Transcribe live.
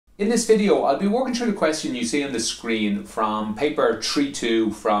In this video, I'll be working through the question you see on the screen from paper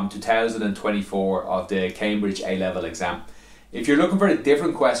 3-2 from 2024 of the Cambridge A-level exam. If you're looking for a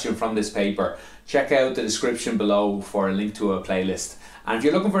different question from this paper, check out the description below for a link to a playlist. And if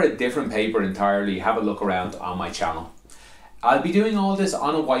you're looking for a different paper entirely, have a look around on my channel. I'll be doing all this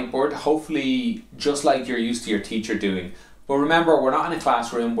on a whiteboard, hopefully just like you're used to your teacher doing. But remember, we're not in a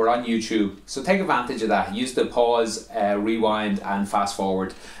classroom, we're on YouTube, so take advantage of that. Use the pause, rewind and fast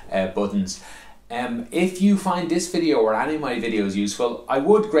forward buttons. If you find this video or any of my videos useful, I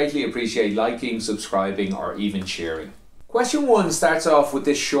would greatly appreciate liking, subscribing or even sharing. Question 1 starts off with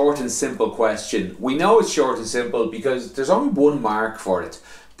this short and simple question. We know it's short and simple because there's only one mark for it.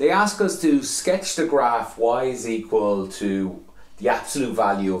 They ask us to sketch the graph y is equal to the absolute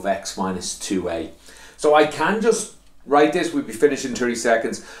value of x minus 2a. So I can just write this, we'll be finished in 30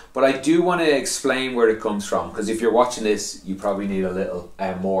 seconds, but I do want to explain where it comes from, because if you're watching this, you probably need a little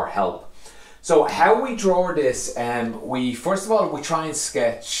more help. So how we draw this, first of all, we try and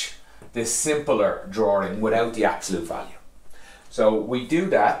sketch this simpler drawing without the absolute value. So we do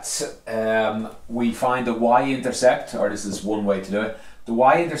that, we find the y-intercept, or this is one way to do it. The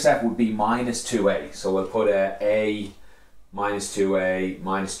y-intercept would be minus 2a, so we'll put a minus 2a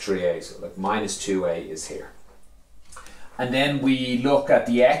minus 3a, so like minus 2a is here. And then we look at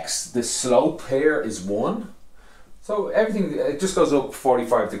the x, the slope here is 1. So everything, it just goes up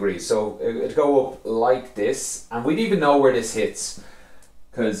 45 degrees. So it'd go up like this, and we'd even know where this hits,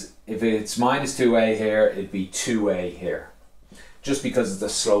 because if it's minus 2a here, it'd be 2a here, just because it's the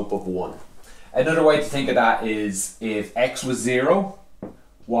slope of 1. Another way to think of that is if x was 0,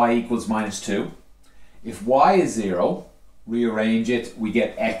 y equals minus 2. If y is 0, rearrange it, we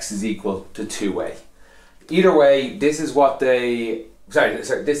get x is equal to 2a. Either way, this is what they,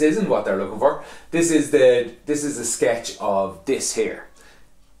 this isn't what they're looking for. This is the sketch of this here.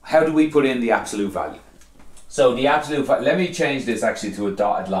 How do we put in the absolute value? So the absolute value, let me change this actually to a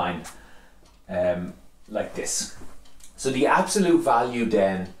dotted line, like this. So the absolute value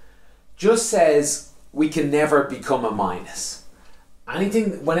then just says we can never become a minus.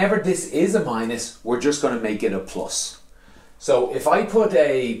 Anything, whenever this is a minus, we're just going to make it a plus. So if I put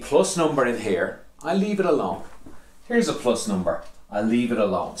a plus number in here, I'll leave it alone. Here's a plus number, I'll leave it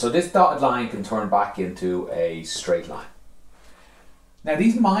alone. So this dotted line can turn back into a straight line. Now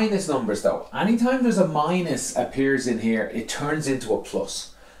these minus numbers though, anytime there's a minus appears in here, it turns into a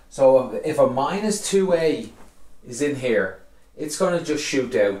plus. So if a minus 2a is in here, it's going to just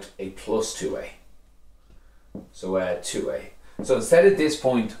shoot out a plus 2a. So 2a. So instead of this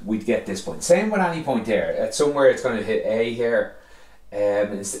point, we'd get this point. Same with any point here. At somewhere it's going to hit a here.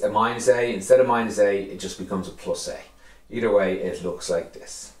 Instead of minus a, it just becomes a plus a. Either way, it looks like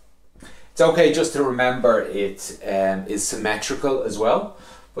this. It's okay just to remember it is symmetrical as well.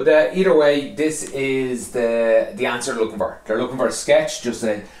 But either way, this is the answer they're looking for. They're looking for a sketch, just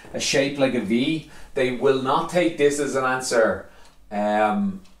a shape like a V. They will not take this as an answer,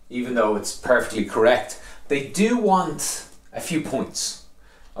 even though it's perfectly correct. They do want a few points.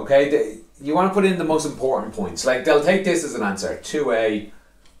 Okay, you want to put in the most important points. Like they'll take this as an answer, 2a,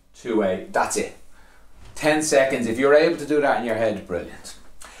 2a, that's it. 10 seconds, if you're able to do that in your head, brilliant.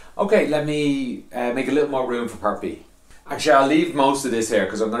 Okay, let me make a little more room for part B. Actually, I'll leave most of this here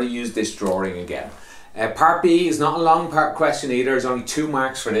because I'm going to use this drawing again. Part B is not a long question either, there's only 2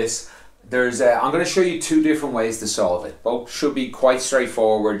 marks for this. I'm going to show you 2 different ways to solve it. Both should be quite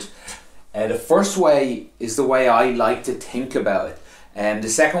straightforward. The first way is the way I like to think about it. The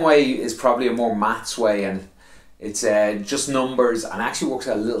second way is probably a more maths way, and it's just numbers and actually works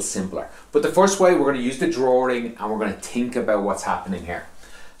out a little simpler. But the first way, we're going to use the drawing and we're going to think about what's happening here.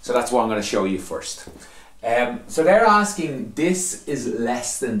 So that's what I'm going to show you first. So they're asking this is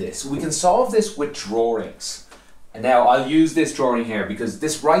less than this. We can solve this with drawings. And now I'll use this drawing here because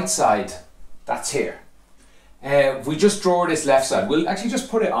this right side, that's here. If we just draw this left side, we'll actually just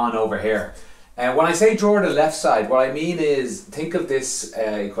put it on over here. And when I say draw the left side, what I mean is think of this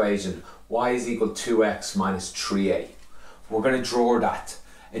equation, y is equal to 2x minus 3a. We're going to draw that.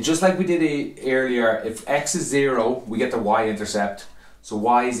 And just like we did earlier, if x is 0, we get the y-intercept. So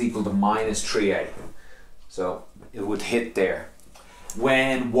y is equal to minus 3a. So it would hit there.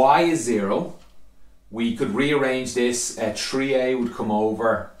 When y is 0, we could rearrange this. 3a would come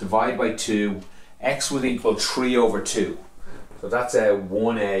over, divide by 2. X would equal 3 over 2. So that's a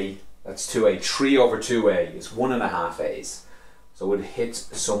 1a. That's 2a. 3 over 2a is 1.5 a's. So it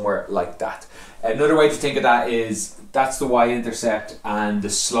hits somewhere like that. Another way to think of that is that's the y-intercept and the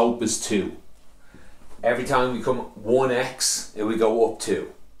slope is 2. Every time we come 1x, it would go up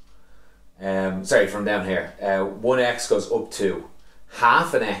 2. Sorry, from down here. 1x goes up 2.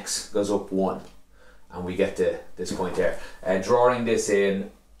 half an x goes up 1. And we get to this point here. Drawing this in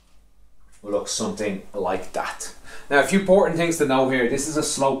will look something like that. Now, a few important things to know here. This is a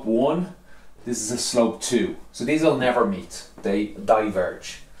slope 1. This is a slope 2. So these will never meet. They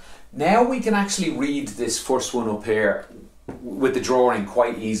diverge. Now we can actually read this first one up here with the drawing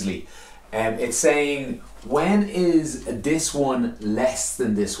quite easily. It's saying, when is this one less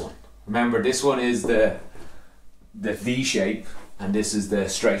than this one? Remember, this one is the V shape, and this is the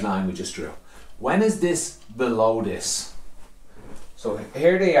straight line we just drew. When is this below this? So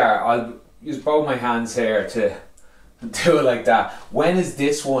here they are. I'll use both my hands here to do it like that. When is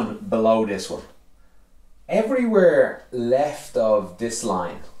this one below this one? Everywhere left of this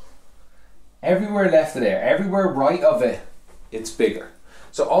line, everywhere left of there, everywhere right of it, it's bigger.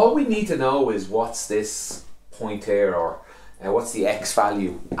 So all we need to know is what's this point here, or what's the x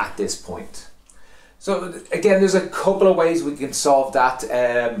value at this point. So again, there's a couple of ways we can solve that.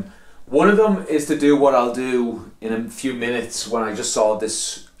 One of them is to do what I'll do in a few minutes when I just solve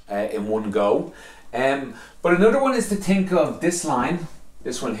this in one go. But another one is to think of this line,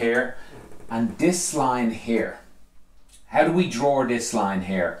 this one here, and this line here. How do we draw this line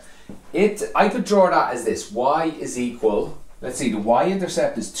here? I could draw that as this. Y is equal, let's see, the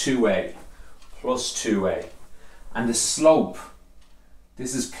y-intercept is 2a plus 2a. And the slope,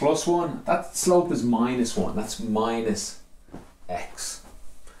 this is plus 1. That slope is minus 1. That's minus x.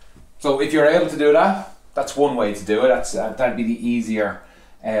 So if you're able to do that, that's one way to do it. That'd be the easier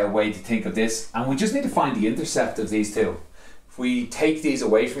way to think of this. And we just need to find the intercept of these two. If we take these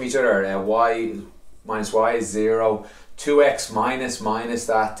away from each other, y minus y is 0. 2x minus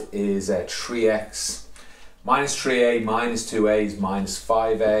that is 3x. Minus 3a minus 2a is minus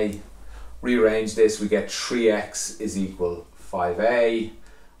 5a. Rearrange this, we get 3x is equal 5a.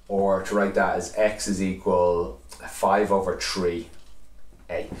 Or to write that as x is equal 5 over 3.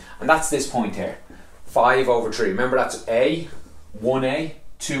 And that's this point here, 5 over 3. Remember, that's a, 1a,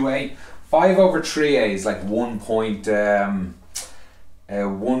 2a. 5 over 3a is like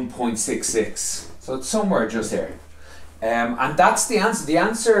 1.66. So it's somewhere just here. And that's the answer. The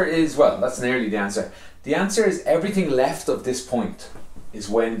answer is, well, that's nearly the answer. The answer is everything left of this point is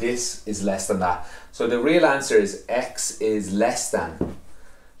when this is less than that. So the real answer is x is less than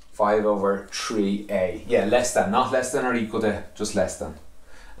 5 over 3a. Yeah, less than, not less than or equal to, just less than.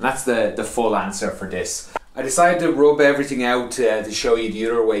 And that's the full answer for this. I decided to rub everything out to show you the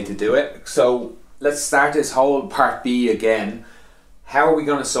other way to do it. So let's start this whole part B again. How are we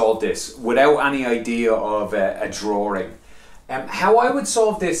going to solve this without any idea of a drawing? How I would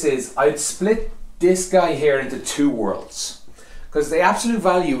solve this is I'd split this guy here into two worlds, because the absolute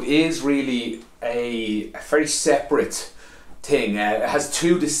value is really a very separate thing. It has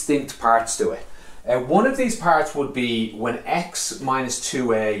two distinct parts to it. One of these parts would be when x minus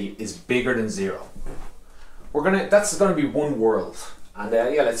 2a is bigger than 0. That's going to be one world. And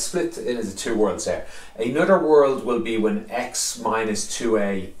yeah, let's split it into two worlds there. Another world will be when x minus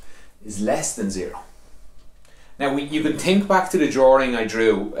 2a is less than 0. Now you can think back to the drawing I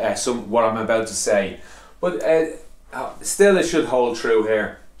drew, what I'm about to say, but still it should hold true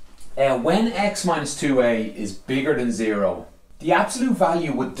here. When x minus 2a is bigger than 0, the absolute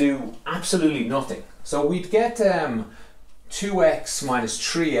value would do absolutely nothing. So we'd get 2x minus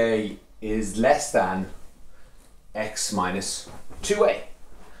 3a is less than x minus 2a.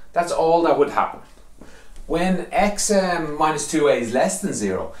 That's all that would happen. When x minus 2a is less than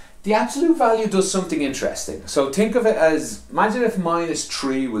 0, the absolute value does something interesting. So think of it as, imagine if minus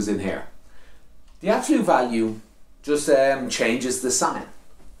 3 was in here. The absolute value just changes the sign.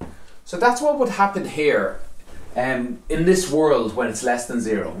 So that's what would happen here in this world when it's less than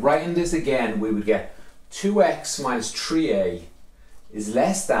 0. Writing this again, we would get 2x minus 3a is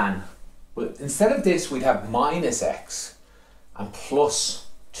less than, but instead of this we'd have minus x and plus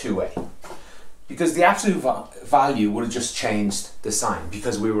 2a. Because the absolute value would have just changed the sign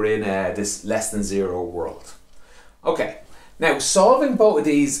because we were in this less than 0 world. Okay, now solving both of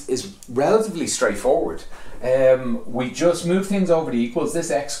these is relatively straightforward. We just move things over the equals. This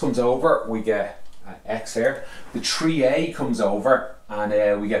x comes over, we get x here. The 3a comes over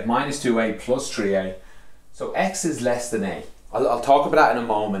and we get minus 2a plus 3a. So x is less than a. I'll talk about that in a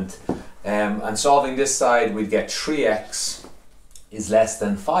moment. And solving this side, we'd get 3x is less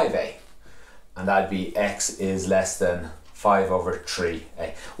than 5a. And that'd be x is less than 5 over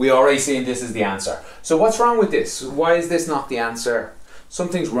 3a. We already seen this is the answer. So what's wrong with this? Why is this not the answer?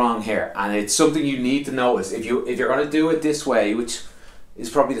 Something's wrong here, and it's something you need to notice. If you're going to do it this way, which is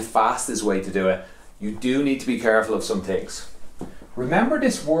probably the fastest way to do it, you do need to be careful of some things. Remember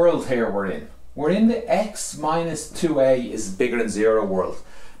this world here we're in. We're in the x minus 2a is bigger than 0 world.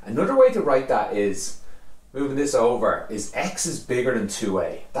 Another way to write that is, moving this over, is x is bigger than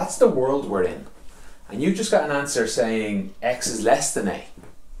 2a. That's the world we're in. And you just got an answer saying x is less than a.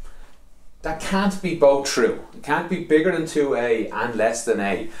 That can't be both true. It can't be bigger than 2a and less than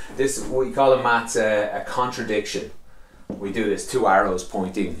a. This, we call in maths a contradiction. We do this, two arrows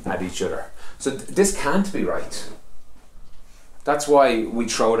pointing at each other. So this can't be right. That's why we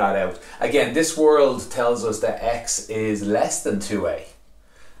throw that out. Again, this world tells us that x is less than 2a.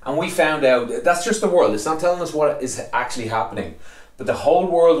 And we found out, that's just the world. It's not telling us what is actually happening. But the whole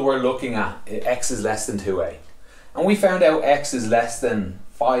world we're looking at, x is less than 2a. And we found out x is less than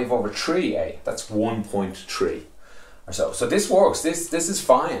 5 over 3a. That's 1.3 or so. So this works. This is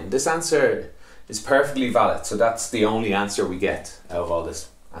fine. This answer is perfectly valid. So that's the only answer we get out of all this.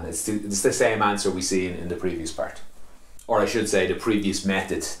 And it's the same answer we see in the previous part. Or I should say the previous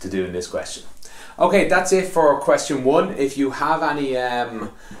method to doing this question. Okay, that's it for question 1. If you have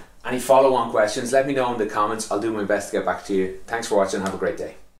any follow-on questions, let me know in the comments. I'll do my best to get back to you. Thanks for watching. Have a great day.